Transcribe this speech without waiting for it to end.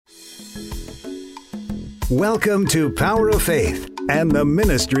Welcome to Power of Faith and the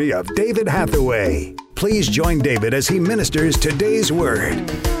ministry of David Hathaway. Please join David as he ministers today's word.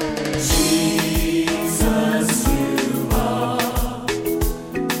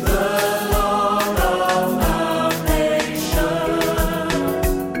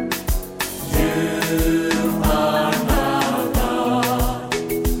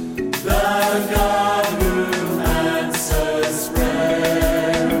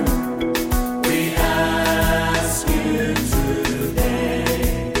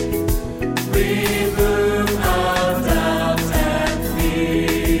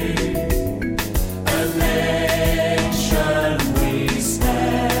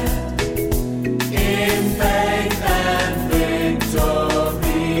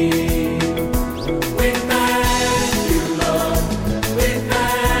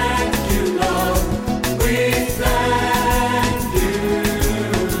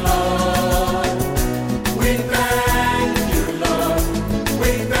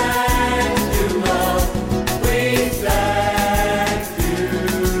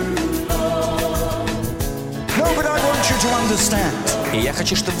 Я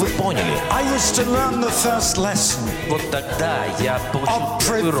хочу, чтобы вы поняли. Вот тогда я получил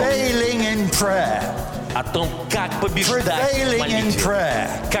первый урок о том, как побеждать в молитве.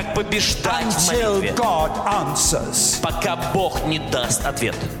 Как побеждать в молитве, пока Бог не даст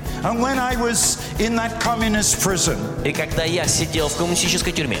ответ. And when I was in that communist prison, и когда я сидел в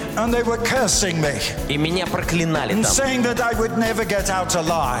коммунистической тюрьме, and they were cursing me, и меня проклинали and там, saying that I would never get out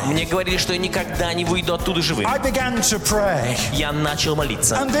alive, мне говорили, что я никогда не выйду оттуда живым. I began to pray. Я начал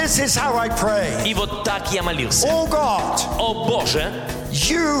молиться. And this is how I prayed. И вот так я молился. Oh God, о Боже,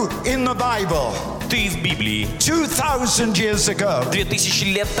 you in the Bible, Ты в Библии 2000 years ago, 2000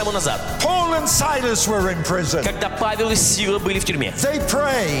 лет тому назад, Paul and Silas were in prison. когда Павел и Сила были в тюрьме, they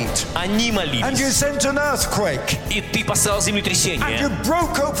prayed, они молились, and you sent an earthquake, и Ты послал землетрясение, and you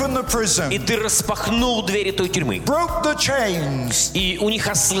broke open the prison, и Ты распахнул двери той тюрьмы, broke the chains, и у них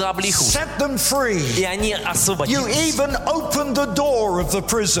ослабли их узы, set them free, и они освободились. You even opened the door of the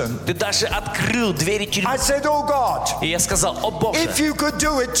prison. Ты даже открыл двери тюрьмы. I said, oh God, и я сказал, о Боже, if you could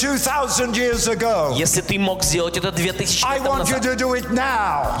do it 2000 years ago, если Ты мог сделать это 2000 I лет тому want you назад, to do it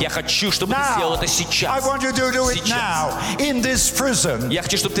now. я хочу, чтобы Ты сделал это сейчас. I want you to do it now in this prison. Я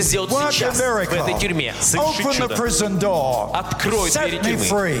хочу, чтобы Ты сделал Work сейчас a в miracle. этой тюрьме. Соверши Open the чудо. prison door. Открой двери Set me тюрьмы.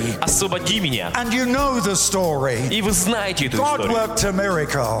 free. Освободи меня. And you know the story. И вы знаете эту God историю. worked a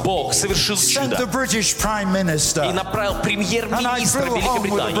miracle. Бог совершил Sent the чудо British Prime Minister. и направил And I премьер-министра flew home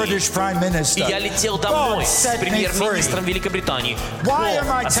with the British Великобритании. Prime Minister. И я летел God домой с set me премьер-министром free. Великобритании. Why Бог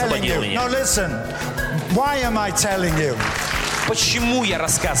am I telling освободил you? меня. No, listen. Why am I telling you? Почему я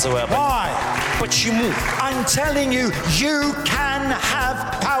рассказываю об этом? Why? Почему? I'm telling you, you can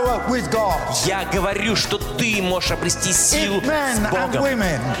have power with God. Я говорю, что ты можешь обрести силу If men с and Богом.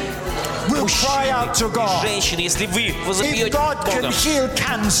 women will cry out to Мужчины и God, женщины, если вы if возопьете God к can Богу, heal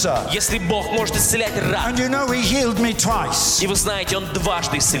cancer, если Бог может исцелять рак, and you know He healed me twice. и вы знаете, Он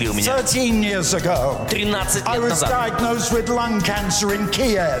дважды исцелил меня. 13 years ago, 13 I лет was назад diagnosed with lung cancer in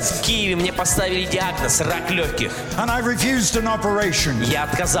Kiev, в Киеве мне поставили диагноз рак легких. and I refused an operation. Я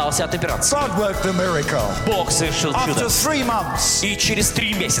отказался от операции. God worked a miracle. Бог совершил чудо. After 3 months, И через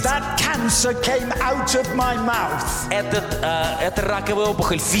 3 месяца that cancer came out of my mouth. эта раковая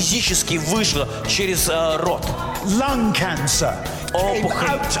опухоль физически вышла через рот. Lung cancer came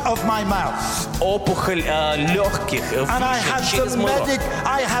out of my mouth. Опухоль легких And вышла через мой рот.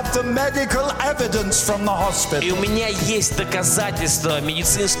 I have the medical evidence from the И hospital у меня есть доказательства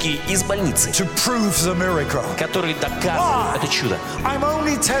медицинские из больницы, to prove the miracle. которые доказывают это чудо. I'm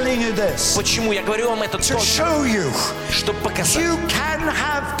only telling you this Почему я говорю вам это to только, show you чтобы показать, you can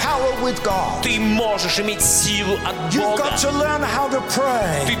have power with God. ты можешь иметь силу от You've Бога. got to learn how to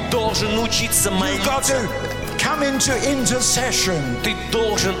pray. Ты должен научиться You've got молиться. to come into intercession. Ты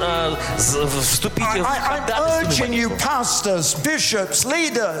должен вступить в I'm ходатайственную urging you, молитву. pastors, bishops,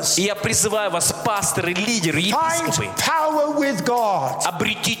 leaders, И я призываю вас, пасторы, лидеры, епископы, find power with God.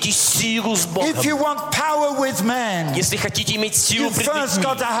 обретите силу с Богом. If you want power with men, Если хотите иметь силу you пред first людьми,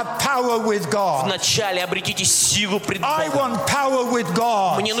 got to have power with God. вначале обретите силу пред I Богом. want power with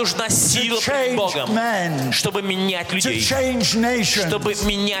God Мне нужна сила to пред change Богом, men, чтобы менять to людей, change nations. чтобы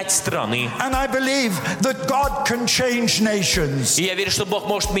менять страны. And I believe that God can change nations. И я верю, что Бог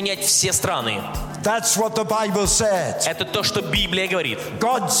может менять все страны. That's what the Bible said. Это то, что Библия говорит.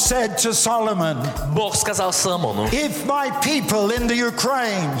 God said to Solomon, Бог сказал Соломону: if my people in the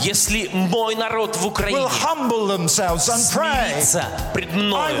Ukraine если мой народ в will Украине humble themselves and pray, смирится пред I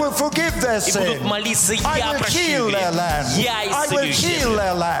мною will forgive their и будут sin. молиться, I я will прощу heal их their грех. land. Я I will исцелю их heal землю.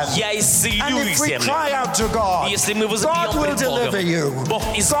 their land. Я исцелю And их if we землю. cry out to God, Если мы God возопьем will пред deliver you. Богом, Бог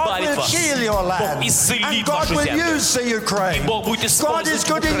God избавит will вас. heal your Бог land. And исцелит God вашу will землю. use the Ukraine. Бог будет God is использовать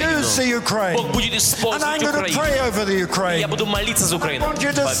going to use the Украину. Ukraine. Бог будет And использовать I'm going to Украину. pray over the Ukraine. Я буду молиться за I Украину. want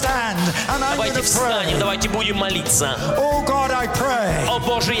you to stand and I'm going Давайте to встанем, pray. давайте будем молиться. Oh God, I pray. О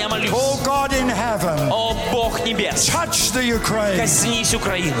Боже, я молюсь. Oh God in heaven, О Бог небес, touch the Ukraine. коснись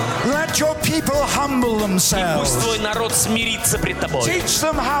Украину. Let your people humble Пусть themselves. твой народ смирится пред тобой. Teach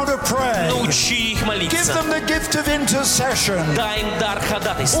them how to pray. Научи их Give молиться. them the gift of intercession. Дай им дар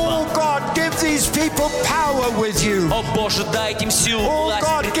ходатайства. Oh God, give these people power with you. О Боже, дай им силу, Oh власть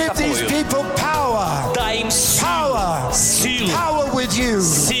God, пред give these тобою. people power. Дай им силу, Power. силу, Power with you.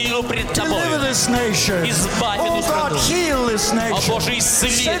 силу пред Deliver тобою. this nation. Избавь Oh эту God, страну. heal this О nation. Боже,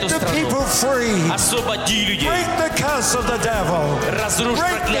 исцели Set эту the people страну. free. Освободи людей. Break the curse of the devil. Разрушь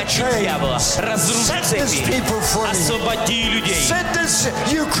Break the проклятие дьявола. chains. Разрушь Set these цепи. people free. Освободи людей. Set this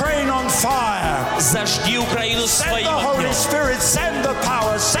Ukraine on fire. Зажги Украину Send своим the Holy огнем. Spirit. Send the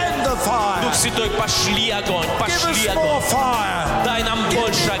power. Send the fire. Дух Святой, пошли огонь, Give пошли us more огонь. fire. Дай нам Give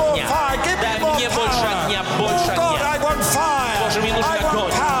больше me more огня. fire. Give Дай me more мне больше power. огня, больше Oh God, огня. I want fire. Боже, мне нужен I want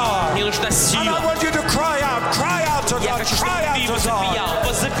огонь. power. Мне нужна And сила. I want you to cry out to Я God. хочу, Cry чтобы out ты to God. возопиял,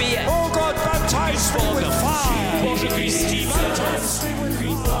 возопияй. Oh God, baptize me with fire. Боже, крести меня.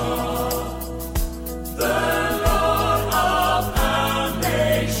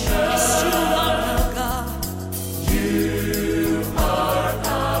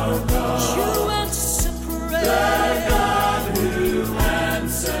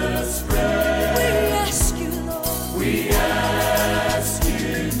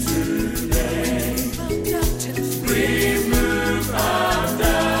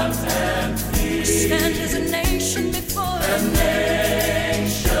 Stand as a nation before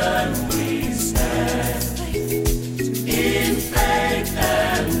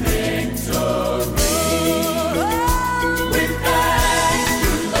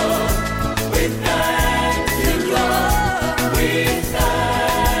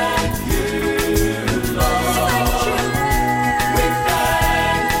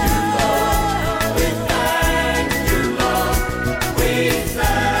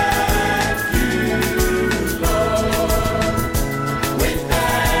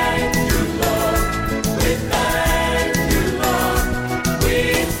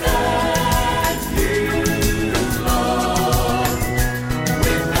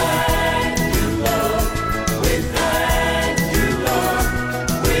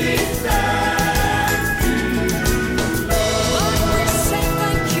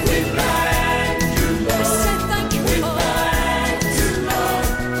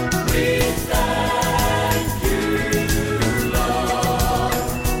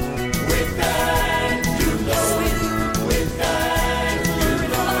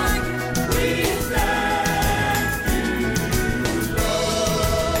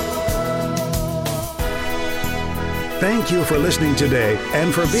Thank you for listening today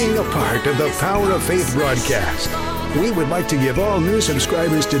and for being a part of the Power of Faith broadcast. We would like to give all new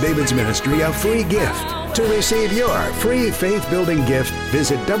subscribers to David's ministry a free gift. To receive your free faith-building gift,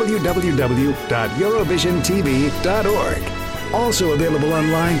 visit www.eurovisiontv.org. Also available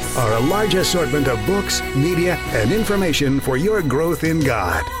online are a large assortment of books, media, and information for your growth in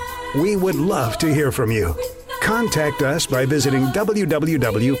God. We would love to hear from you. Contact us by visiting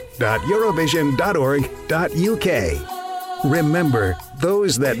www.eurovision.org.uk. Remember,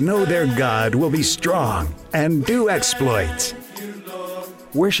 those that know their God will be strong and do exploits.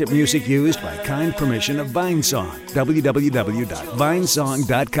 Worship music used by kind permission of Vinesong.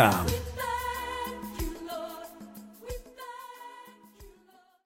 www.vinesong.com.